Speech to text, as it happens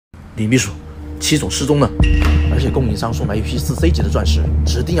李秘书，7种失踪了，而且供应商送来一批4C 级的钻石，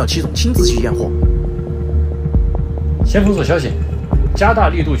指定要7种亲自去验货。先封锁消息，加大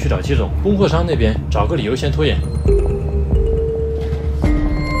力度去找7种，供货商那边找个理由先拖延。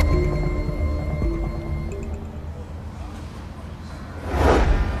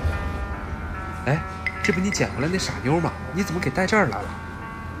哎，这不你捡回来那傻妞吗？你怎么给带这儿来了？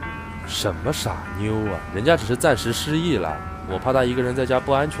什么傻妞啊？人家只是暂时失忆了，我怕她一个人在家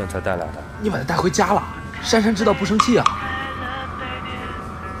不安全才带来的。你把她带回家了？珊珊知道不生气啊？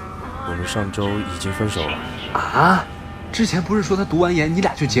我们上周已经分手了。啊？之前不是说她读完研你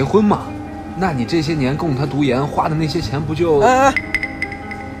俩就结婚吗？那你这些年供她读研花的那些钱不就……哎，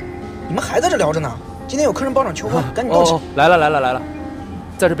你们还在这聊着呢？今天有客人包场求婚，赶紧动起！来了，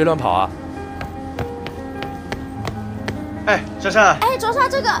在这别乱跑啊！哎，珊珊，哎，桌上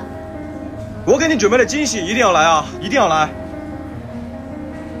这个，我给你准备了惊喜，一定要来啊，一定要来！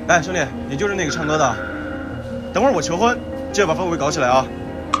哎，兄弟，你就是那个唱歌的，等会儿我求婚，记得把氛围搞起来啊！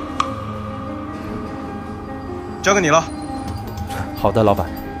交给你了。好的，老板。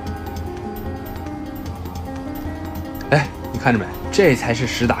哎，你看着没？这才是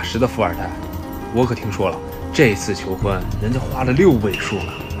实打实的富二代。我可听说了，这次求婚人家花了6位数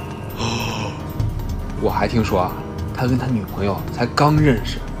呢。我还听说啊，他跟他女朋友才刚认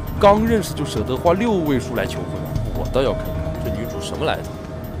识就舍得花6位数来求婚，我倒要看看这女主什么来头。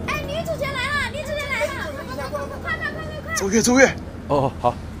哎，女主角来了，女主角来了，快！奏乐。哦，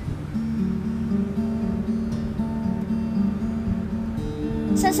好。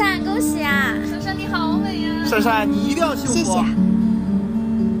珊珊，恭喜啊！珊珊你好美呀！珊珊，你一定要幸福。谢谢啊。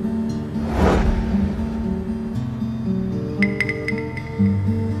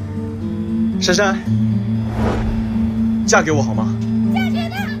珊珊，嫁给我好吗？嫁给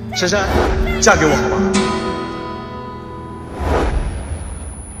他！珊珊，嫁给我好吗？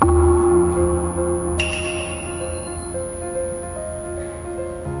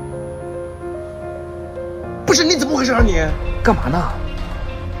不是，你怎么回事啊你？干嘛呢？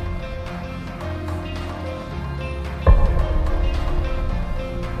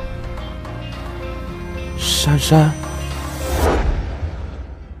珊珊。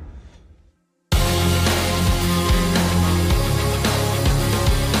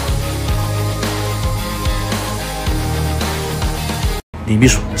李秘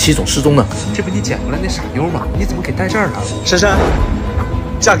书，7种失踪了，这不你捡回来那傻妞吗？你怎么给带这儿了？珊珊，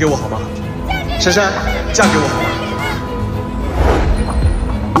嫁给我好吗？珊珊，嫁给我好吗？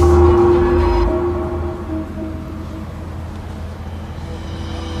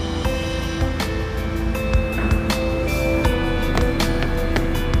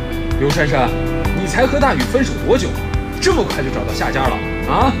刘珊珊，你才和大宇分手多久啊？这么快就找到下家了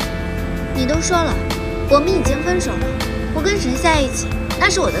啊？你都说了，我们已经分手了，我跟谁在一起那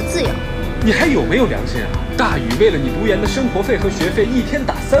是我的自由。你还有没有良心啊？大宇为了你读研的生活费和学费，一天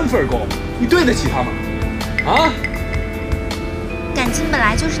打3份工，你对得起他吗？啊？感情本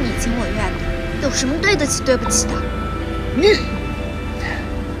来就是你情我愿的，有什么对得起对不起的？你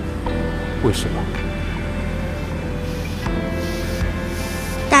为什么？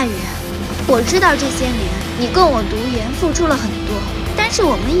大宇，我知道这些年你供我读研付出了很多，但是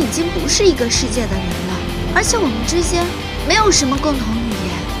我们已经不是一个世界的人了，而且我们之间没有什么共同语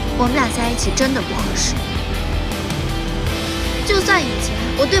言，我们俩在一起真的不合适。就算以前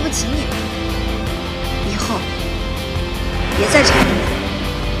我对不起你们，以后别再缠着我，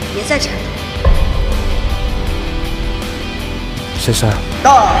别再缠着我。珊珊，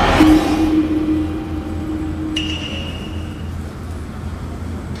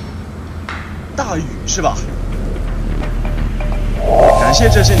大宇是吧？感谢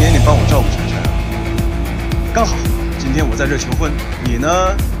这些年你帮我照顾珊珊，刚好今天我在这求婚，你呢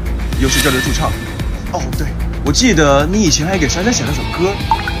又是这里驻唱。哦，对，我记得你以前还给珊珊写了首歌，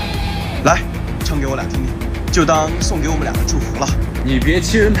来唱给我俩听听，就当送给我们俩的祝福了。你别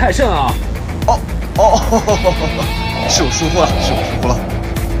欺人太甚啊！是我疏忽了，是我疏忽了。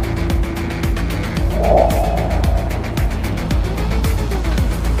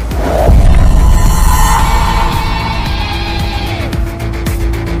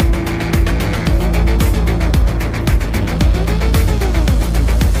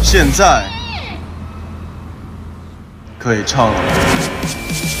现在可以唱了吗？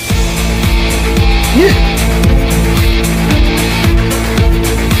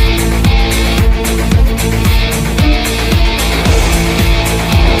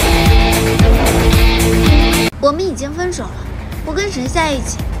我们已经分手了，我跟谁在一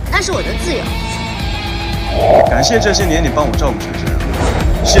起那是我的自由。感谢这些年你帮我照顾珊珊，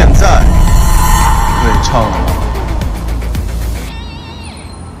现在可以唱了吗？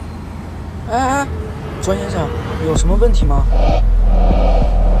哎，庄先生，有什么问题吗？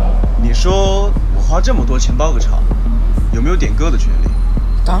你说我花这么多钱包个场，有没有点歌的权利？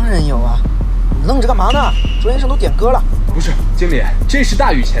当然有啊！你愣着干嘛呢？庄先生都点歌了。不是，经理，这是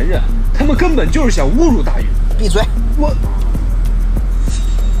大宇前任，他们根本就是想侮辱大宇。闭嘴！来，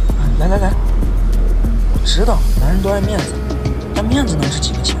我知道男人都爱面子，但面子能值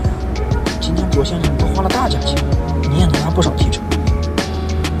几个钱啊？今天卓先生都花了大价钱，你也能拿不少提成。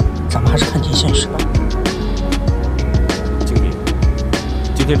咱们还是看清现实吧。经理，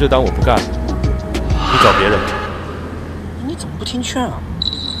今天这单我不干了，你找别人。你怎么不听劝啊？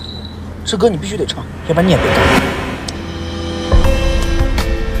这歌你必须得唱，要不然你也别干。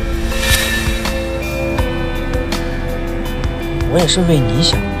我也是为你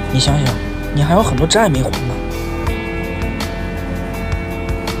想，你想想，你还有很多债没还呢。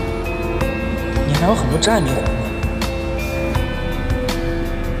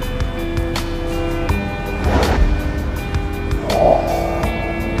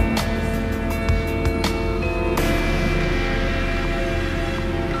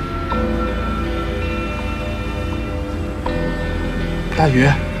大宇，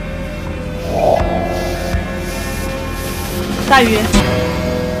大宇，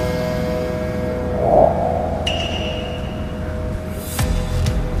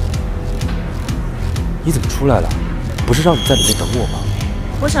你怎么出来了？不是让你在里面等我吗？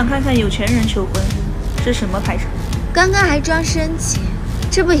我想看看有钱人求婚是什么排场。刚刚还装生气，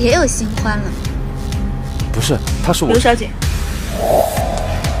这不也有新欢了吗？不是，他是我。刘小姐，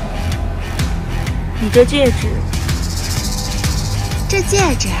你这戒指，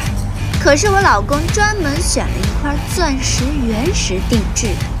可是我老公专门选了一块钻石原石定制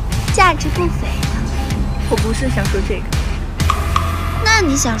的，价值不菲呢。我不是想说这个。那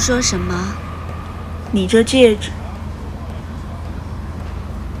你想说什么？你这戒指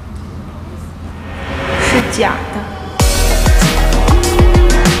是假的。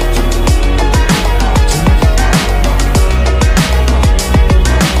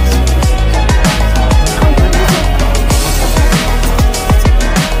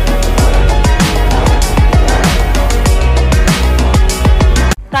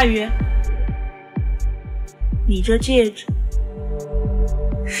大宇，你这戒指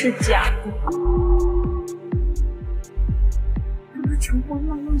是假的。求婚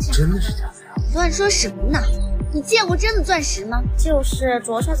吗？真的是假的呀？乱说什么呢？你见过真的钻石吗？就是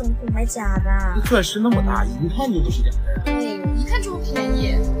着下怎么可能买假的？钻石那么大，一看就不是假的呀。对，一看就便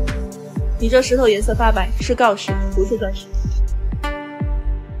宜。你这石头颜色发白，是锆石，不是钻石。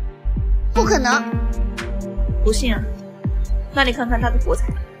不可能！不信啊？那你看看它的火彩，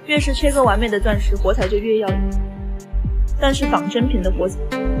越是切割完美的钻石，火彩就越耀眼。但是仿真品的火彩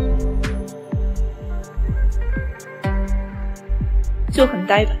就很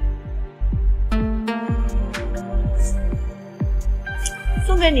呆板。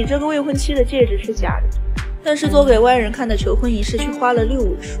送给你这个未婚妻的戒指是假的，但是做给外人看的求婚仪式却花了6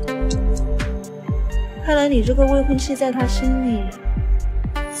位数。看来你这个未婚妻在他心里……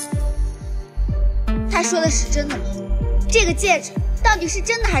他说的是真的吗？这个戒指到底是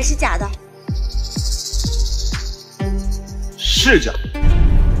真的还是假的？是假的。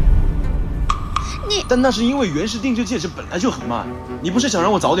你……但那是因为原石定制戒指本来就很慢，你不是想让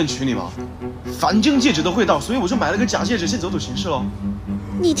我早点娶你吗？反正戒指都会到，所以我就买了个假戒指，先走走形式喽。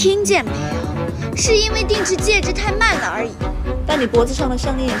你听见没有？是因为定制戒指太慢了而已。但你脖子上的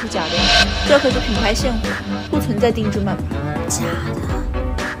项链也是假的，这可是品牌现货，不存在定制慢牌。假的。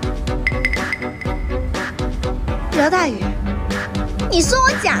刘大宇，你送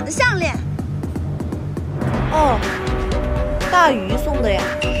我假的项链？哦，大鱼送的呀。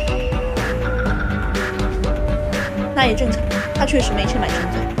那也正常，他确实没钱买真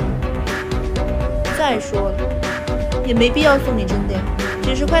的。再说了，也没必要送你真的呀，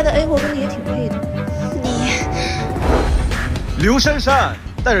几10块的 A 货跟你也挺配的。刘珊珊，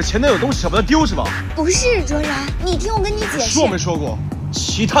带着前男友东西舍不得丢是吧？不是卓然，你听我跟你解释。说没说过，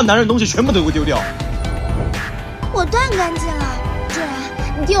其他男人东西全部都给我丢掉。我断干净了，卓然，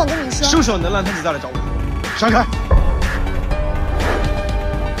你听我跟你说。休想能烂摊子再来找我，闪开！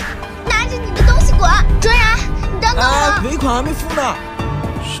拿着你的东西滚！卓然，你等等我。尾款还没付呢。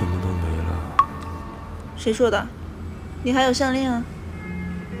什么都没了。谁说的？你还有项链啊？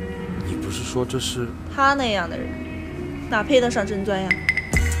你不是说这是……他那样的人，哪配得上真钻呀？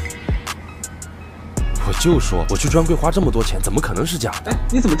我就说，我去专柜花这么多钱，怎么可能是假的？哎，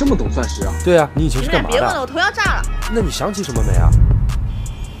你怎么这么懂钻石啊？对啊，你以前是干嘛的？别问了，我头要炸了。那你想起什么没啊？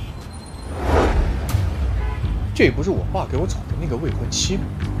这也不是我爸给我找的那个未婚妻吗？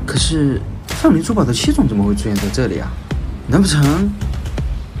可是泛民珠宝的戚总怎么会出现在这里啊？难不成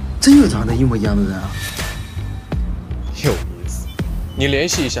真有长得一模一样的人啊！有意思，你联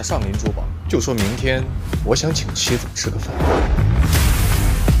系一下上林珠宝，就说明天我想请妻子吃个饭。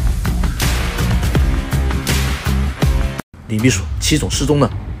李秘书，戚总失踪了。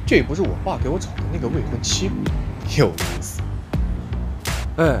这不是我爸给我找的那个未婚妻吗？有意思。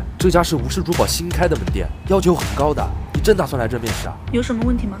哎，这家是吴氏珠宝新开的门店，要求很高的。你真打算来这面试啊？有什么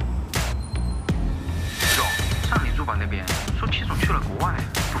问题吗？总，上林珠宝那边说戚总去了国外，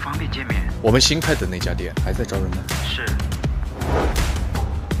不方便见面。我们新开的那家店还在招人吗？是。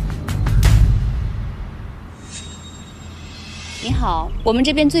你好，我们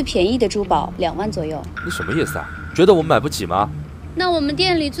这边最便宜的珠宝2万左右。你什么意思啊？觉得我们买不起吗？那我们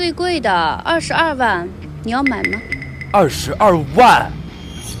店里最贵的22万，你要买吗？22万？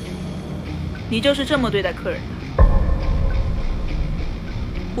你就是这么对待客人的？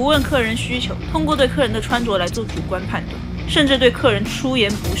不问客人需求，通过对客人的穿着来做主观判断，甚至对客人出言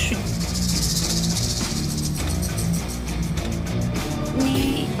不逊。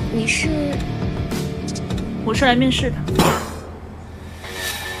你是？我是来面试的。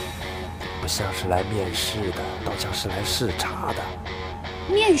不像是来面试的，倒像是来视察的。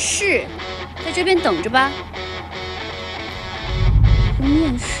面试，在这边等着吧。是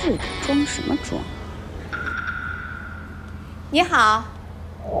面试的，装什么装？你好，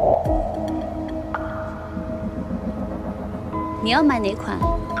你要买哪款？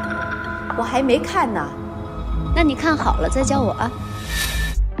我还没看呢。那你看好了再叫我啊。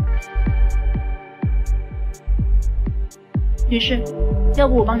女士，要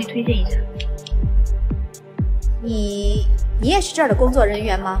不我帮你推荐一下？你也是这儿的工作人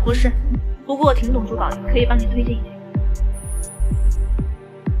员吗？不是，不过我挺懂珠宝的，可以帮你推荐一下。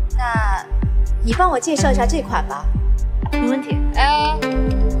那你帮我介绍一下这款吧。没问题。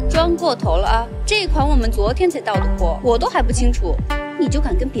装过头了啊！这款我们昨天才到的货，我都还不清楚，你就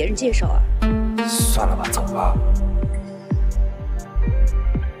敢跟别人介绍啊？算了吧，走吧。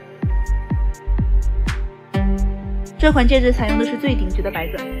这款戒指采用的是最顶级的白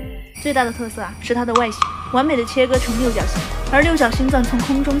钻，最大的特色是它的外形完美的切割成六角形，而六角星钻从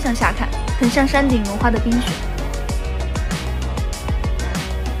空中向下看，很像山顶融化的冰雪。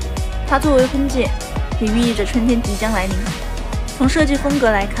它作为婚戒，也寓意着春天即将来临。从设计风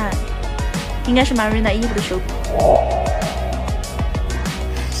格来看，应该是Marina衣服的手笔。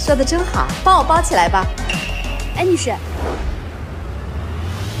说的真好，帮我包起来吧。哎，女士，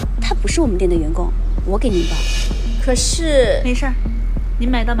他不是我们店的员工，我给您包。可是没事儿，您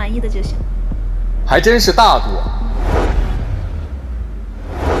买到满意的就行。还真是大度啊！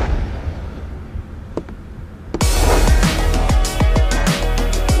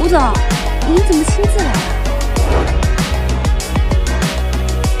吴总，您怎么亲自来啊？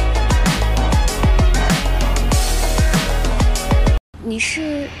你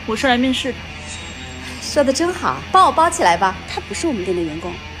是？我是来面试的。说的真好，帮我包起来吧。他不是我们店的员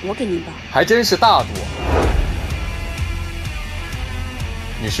工，我给您包。还真是大度啊！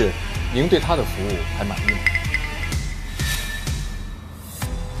女士，您对她的服务还满意吗？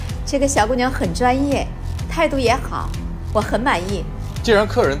这个小姑娘很专业，态度也好，我很满意。既然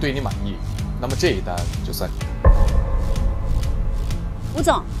客人对你满意，那么这一单就算你的。吴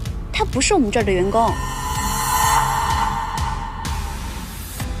总，他不是我们这儿的员工。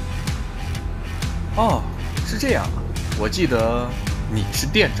哦，是这样啊，我记得你是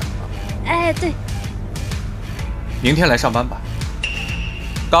店长啊。哎，对。明天来上班吧。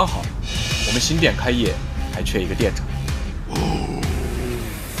刚好，我们新店开业，还缺一个店长。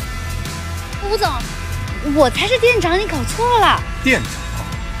吴总，我才是店长，你搞错了。店长，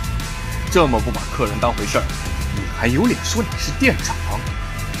这么不把客人当回事儿，你还有脸说你是店长？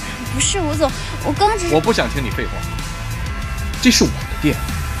不是吴总，我刚只是……我不想听你废话，这是我的店，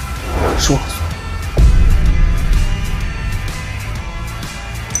说了算。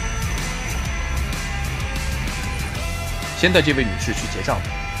先带这位女士去结账吧。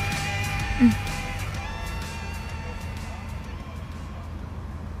嗯。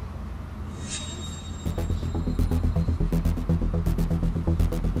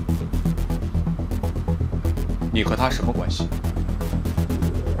你和她什么关系？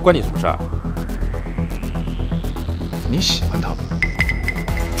关你什么事儿？你喜欢她吗？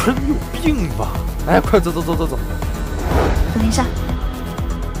真有病吧！哎，快走走走走走。等一下，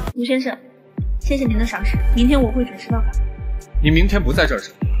吴先生，谢谢您的赏识，明天我会准时到岗。你明天不在这儿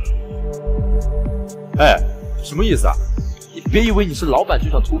是？哎，什么意思啊？你别以为你是老板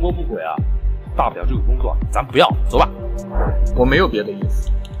就想图谋不轨啊！大不了这个工作咱不要，走吧。我没有别的意思，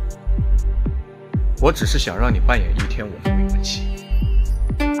我只是想让你扮演一天我的未婚妻。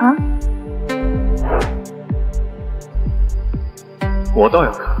啊？我倒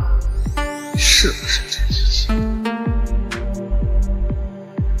要看是不是陈七七？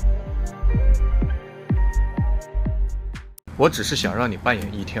我只是想让你扮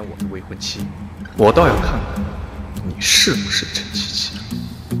演一天我的未婚妻，我倒要看看你是不是陈七七。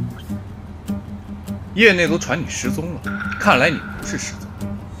业内都传你失踪了，看来你不是失踪，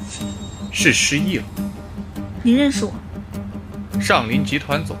是失忆了。你认识我？上林集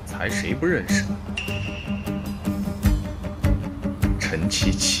团总裁谁不认识呢？陈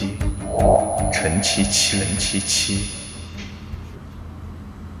七七，陈七七，陈七七。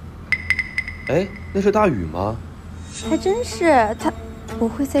哎，那是大宇吗？还真是，他不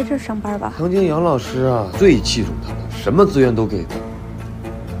会在这儿上班吧？曾经杨老师啊最器重他了，什么资源都给他。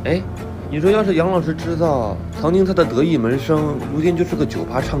哎，你说要是杨老师知道曾经他的得意门生如今就是个酒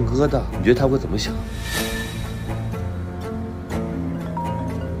吧唱歌的，你觉得他会怎么想？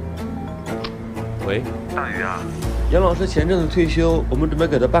喂，大宇啊，杨老师前阵子退休，我们准备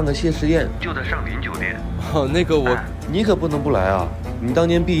给他办个谢师宴，就在上林酒店。哦，那个我，你可不能不来啊！你当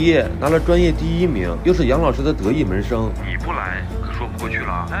年毕业拿了专业第1名，又是杨老师的得意门生，你不来可说不过去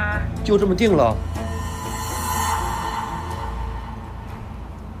了。哎，就这么定了。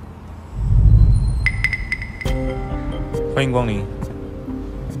欢迎光临。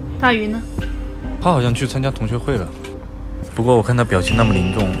大鱼呢？他好像去参加同学会了，不过我看他表情那么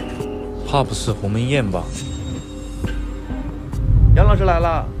凝重，怕不是鸿门宴吧？杨老师来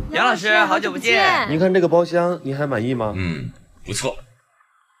了。杨老师，好久不见！你看这个包厢，你还满意吗？不错。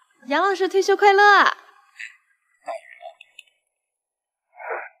杨老师退休快乐！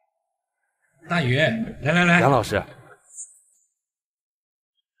大宇，来，杨老师。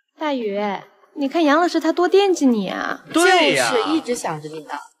大宇，你看杨老师他多惦记你啊！对呀，就是一直想着你的。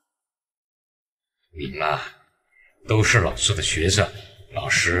你们啊，都是老师的学生，老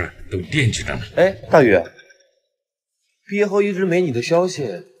师都惦记着呢。哎，大宇，毕业后一直没你的消息，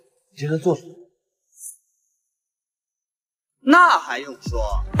你现在做什么？那还用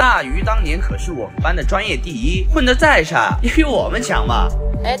说？大鱼当年可是我们班的专业第1，混得再差也比我们强吧？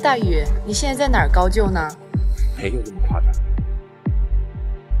哎，大宇，你现在在哪儿高就呢？没有这么夸张。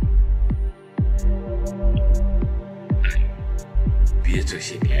毕业这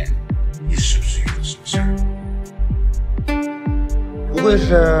些年，你是不是遇到什么事儿？不会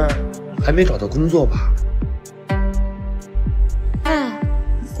是还没找到工作吧？哎，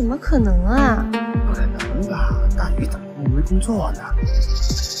怎么可能啊？不可能吧？大宇怎么会没工作呢？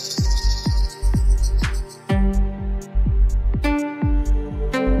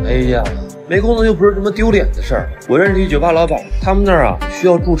哎呀，没工作又不是什么丢脸的事儿。我认识一酒吧老板，他们那儿啊需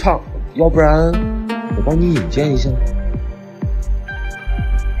要驻唱，要不然我帮你引荐一下。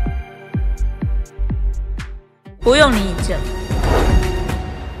不用你引荐。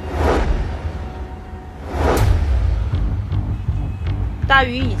大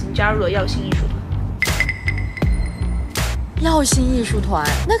鱼已经加入了耀星艺术团。耀星艺术团，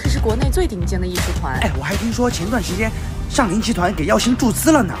那可是国内最顶尖的艺术团。哎，我还听说前段时间上林集团给耀星注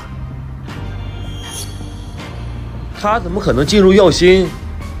资了呢。他怎么可能进入耀星？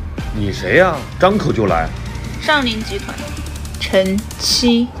你谁呀？张口就来。上林集团，陈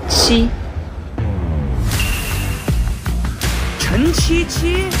七七。陈七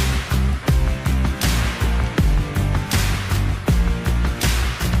七。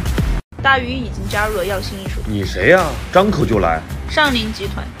大鱼已经加入了耀星艺术团。你谁呀？张口就来。上林集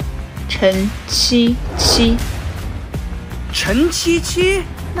团，陈七七。陈七七，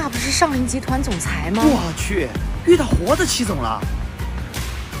那不是上林集团总裁吗？我去，遇到活的戚总了。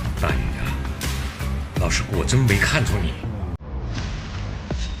大宇啊，老师果真没看出你。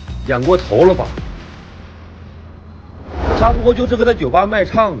演过头了吧？他不过就是个在酒吧卖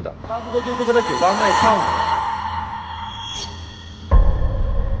唱的，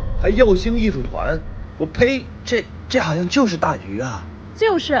还耀星艺术团，我呸！这好像就是大鱼啊！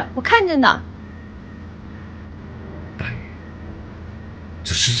就是我看见的。大宇，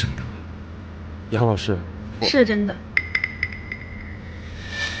这是真的吗？杨老师，是真的。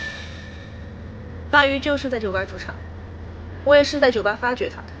大鱼就是在酒吧驻唱，我也是在酒吧发掘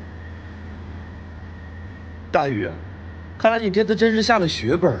他的。大宇，看来你这次真是下了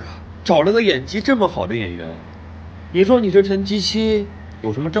血本啊，找了个演技这么好的演员。你说你是陈七七，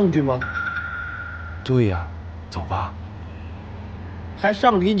有什么证据吗？对呀，走吧。还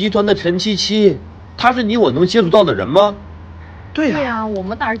上林集团的陈七七，他是你我能接触到的人吗？对呀，我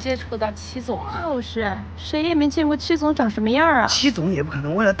们哪儿接触得到戚总啊？就是，谁也没见过戚总长什么样啊。戚总也不可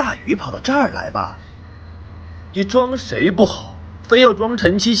能为了大鱼跑到这儿来吧？你装谁不好，非要装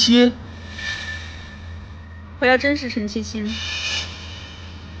陈七七？我要真是陈七七呢？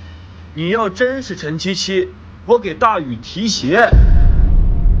你要真是陈七七，我给大宇提鞋。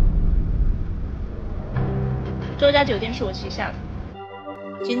多家酒店是我旗下的，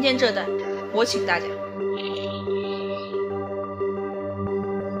今天这单我请大家。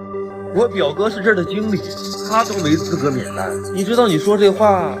我表哥是这儿的经理，他都没资格免单。你知道你说这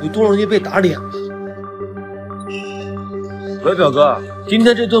话有多容易被打脸吗？喂，表哥，今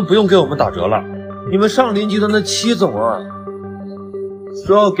天这顿不用给我们打折了。你们上林集团的戚总啊，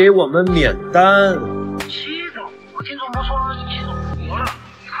说要给我们免单。戚总，我听总部说戚总服了，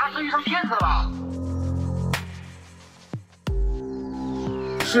他是遇上骗子了吧？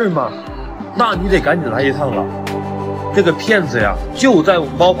是吗？那你得赶紧来一趟了。这个骗子呀，就在我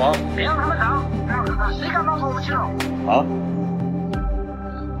们包房。别让他们找，让看看谁敢告诉我们戚总。好。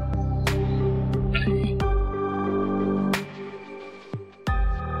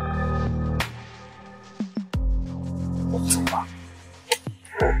我走吧。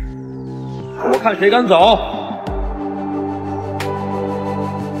我看谁敢走。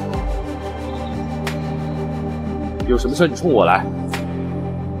有什么事你冲我来。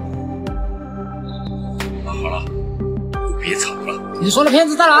好了，别吵了。你说的骗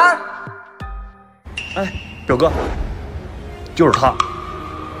子在哪儿？哎，表哥，就是他。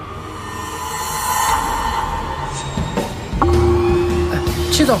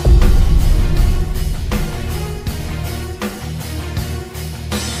戚总，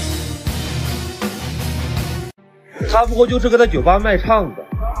他不过就是个在酒吧卖唱的，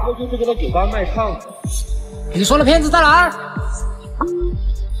你说的骗子在哪儿？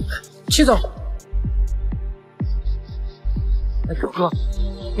戚总。哎，表哥，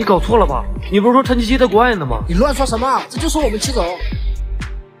你搞错了吧？你不是说陈七七在国外呢吗？你乱说什么？这就是我们戚总。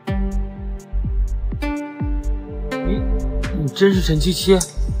你真是陈七七？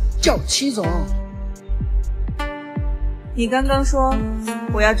叫戚总。你刚刚说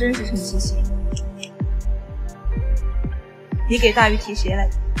我要真是陈七七，你给大鱼提鞋来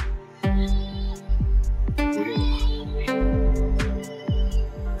着？不用了。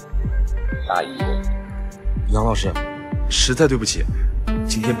大鱼，杨老师，实在对不起，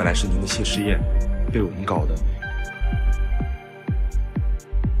今天本来是您的谢师宴，被我们搞的。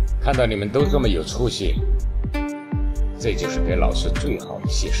看到你们都这么有出息，这就是给老师最好的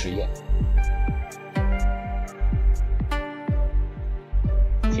谢师宴。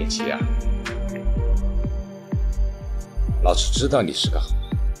天琪啊，老师知道你是个好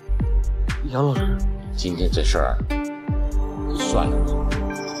人。杨老师，今天这事儿算了吧。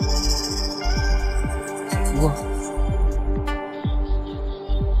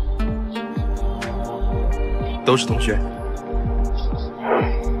都是同学。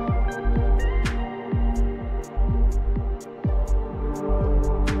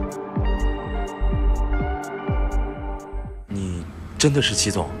你真的是戚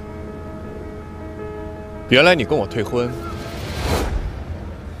总？原来你跟我退婚，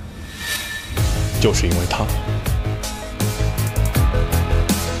就是因为他。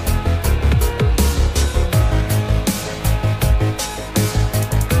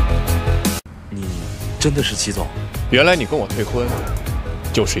你真的是戚总？原来你跟我退婚，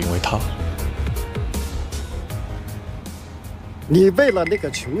就是因为他。你为了那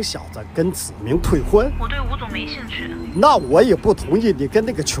个穷小子跟子明退婚？我对吴总没兴趣。那我也不同意你跟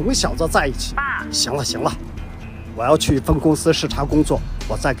那个穷小子在一起。爸，行了行了，我要去分公司视察工作。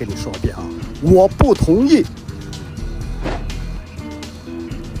我再跟你说一遍啊，我不同意。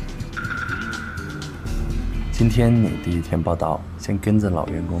今天你第一天报道，先跟着老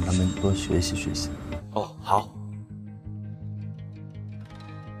员工他们多学习学习。哦，好。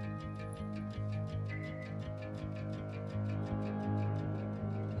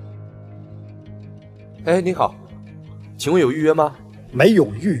哎，您好，请问有预约吗？没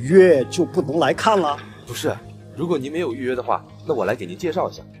有预约就不能来看了？不是，如果您没有预约的话，那我来给您介绍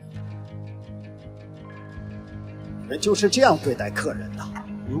一下。人就是这样对待客人的。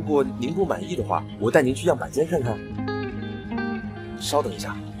如果您不满意的话，我带您去样板间看看。稍等一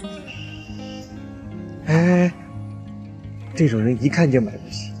下。哎，这种人一看就买不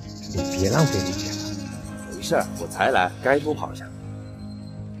起，你别浪费力气了。没事，我才来，该多跑一下。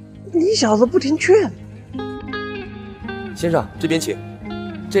你小子不听劝。先生，这边请。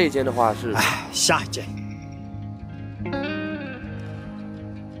这一间的话是……哎，下一间。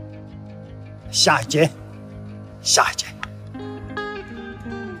下一间。下一间。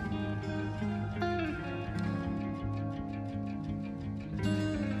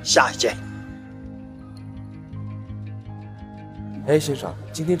下一间。哎，先生，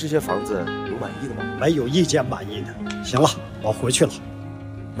今天这些房子有满意的吗？没有一间满意的。行了，我回去了。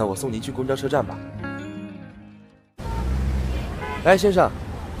那我送您去公交车站吧。哎，先生，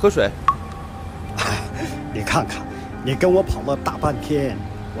喝水。你看看，你跟我跑了大半天，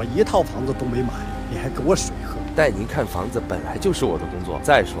我一套房子都没买，你还给我水喝？带您看房子本来就是我的工作。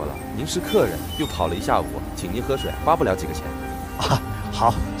再说了，您是客人，又跑了一下午，请您喝水，花不了几个钱。啊，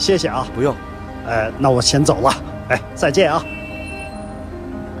好，谢谢啊。不用。那我先走了。再见啊。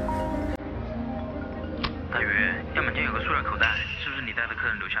大宇，样板间有个塑料口袋，是不是你带的客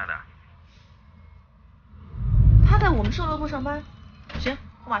人留下的？他在我们售楼部上班。行，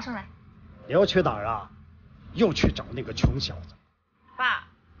我马上来。你要去哪儿啊？又去找那个穷小子？爸，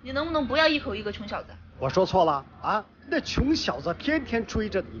你能不能不要一口一个穷小子？我说错了啊！那穷小子天天追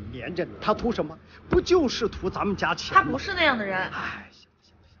着你，黏着你，他图什么？不就是图咱们家钱吗？他不是那样的人。哎，行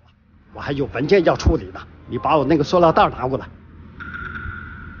了，我还有文件要处理呢，你把我那个塑料袋拿过来。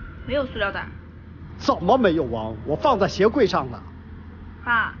没有塑料袋。怎么没有啊？我放在鞋柜上呢。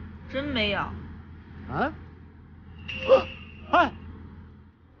爸，真没有。啊？哎，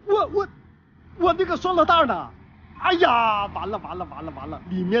我那个塑料袋呢？哎呀，完了，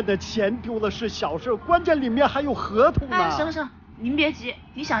里面的钱丢了是小事，关键里面还有合同呢。哎，行了，您别急，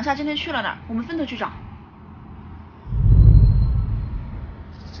你想一下今天去了哪儿，我们分头去找。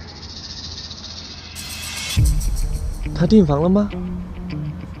他订房了吗？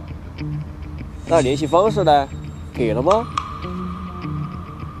那联系方式呢？给了吗？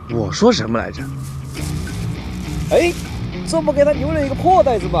我说什么来着？哎，这不给他留了一个破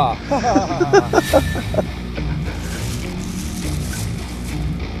袋子吗？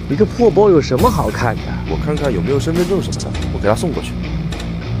一个破包有什么好看的？我看看有没有身份证什么的，我给他送过去。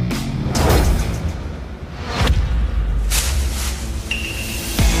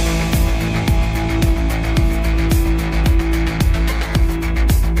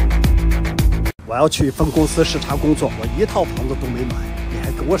我要去分公司视察工作，我一套房子都没买，你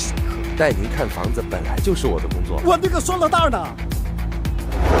还给我水喝？带您看房子本来就是我的工作。我那个塑料袋呢？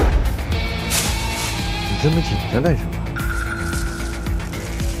你这么紧张干什么？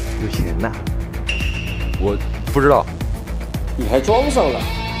有钱呐？我不知道。你还装上了？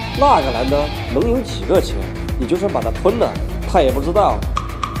那个男的能有几个钱？你就算把他吞了，他也不知道。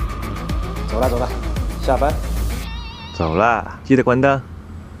走了，下班。走了，记得关灯。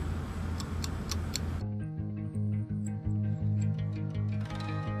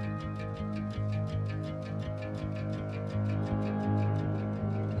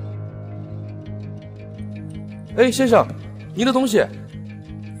哎，先生，您的东西。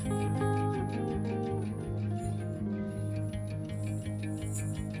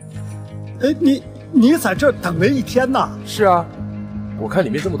哎，你在这儿等了一天呐？是啊，我看里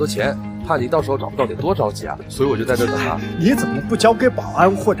面这么多钱，怕您到时候找不到得多着急啊，所以我就在这等了。你怎么不交给保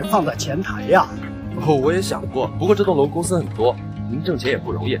安或者放在前台呀？哦，我也想过，不过这栋楼公司很多，您挣钱也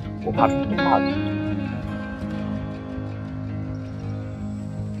不容易，我怕别人怕你。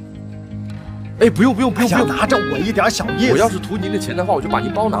哎，不用，拿着我一点小意思。我要是图您的钱的话，我就把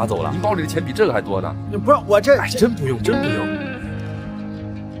您包拿走了。您包里的钱比这个还多呢。不是我这，真不用。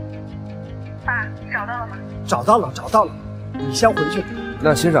爸，你找到了吗？找到了，你先回去。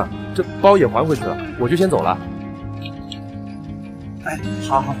那先生，这包也还回去了，我就先走了。哎，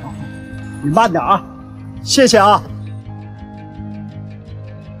好，你慢点啊，谢谢啊。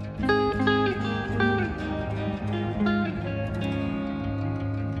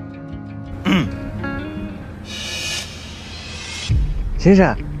先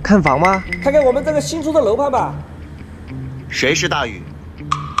生，看房吗？看看我们这个新出的楼盘吧。谁是大宇？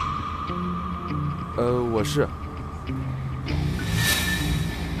我是。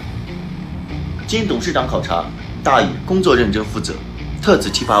经董事长考察，大宇工作认真负责，特此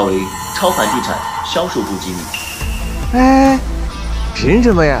提拔为超凡地产销售部经理。哎，凭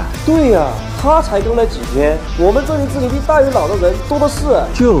什么呀？对呀，他才跟了几天，我们这里资历比大宇老的人多的是。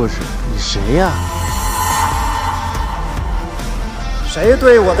就是，你谁呀？谁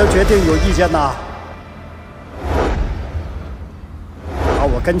对我的决定有意见呢？到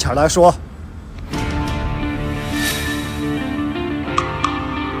我跟前来说。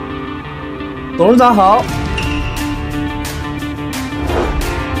董事长好。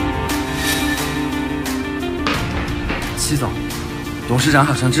戚总，董事长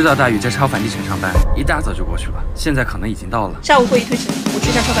好像知道大宇在超凡地产上班，一大早就过去了，现在可能已经到了。下午会议推迟，我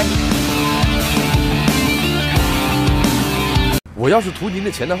去一下超凡地产。我要是图您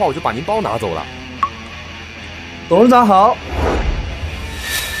的钱的话，我就把您包拿走了。董事长好。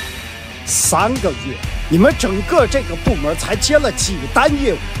3个月，你们整个这个部门才接了几单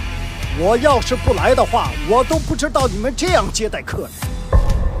业务？我要是不来的话，我都不知道你们这样接待客人。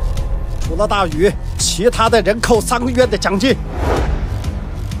除了大宇，其他的人扣3个月的奖金。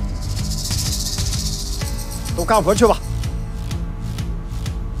都干活去吧。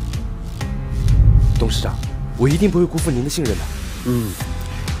董事长，我一定不会辜负您的信任的。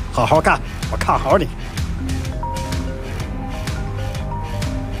好好干，我看好你。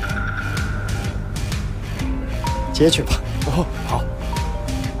接去吧。哦，好。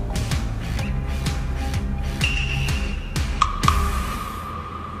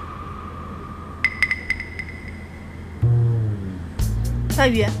大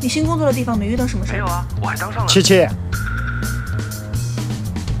宇，你新工作的地方没遇到什么事？没有啊，我还当上了。七七，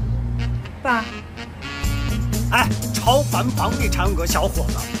爸。哎，超凡房地产有个小伙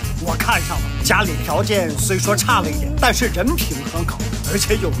子，我看上了。家里条件虽说差了一点，但是人品很好，而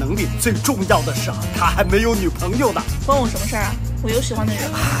且有能力。最重要的是啊，他还没有女朋友呢。关我什么事儿啊？我有喜欢的人。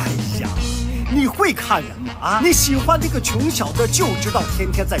哎呀，你会看人吗？啊，你喜欢那个穷小子，就知道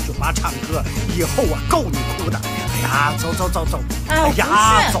天天在酒吧唱歌，以后啊够你哭的。哎呀，走走走走，哎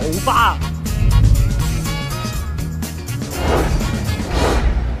呀，走吧。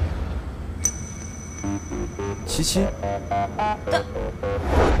七七，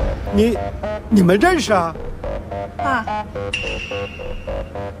你们认识啊？爸，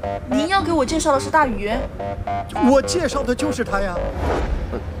您要给我介绍的是大宇。我介绍的就是他呀。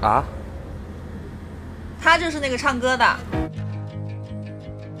啊？他就是那个唱歌的。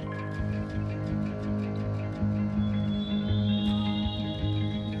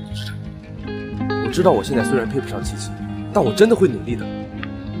我知道我现在虽然配不上七七，但我真的会努力的。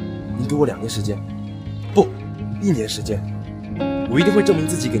您给我2年时间，不，1年时间，我一定会证明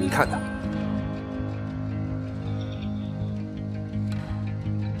自己给您看的。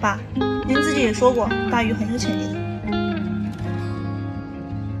爸，您自己也说过，大宇很有潜力的。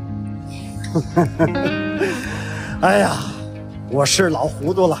哎呀，我是老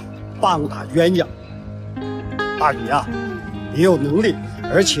糊涂了，棒打鸳鸯。大宇啊，你有能力，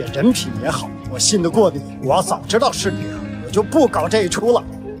而且人品也好，我信得过你。我早知道是你啊，我就不搞这一出了。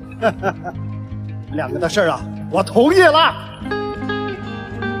2个的事儿啊，我同意了。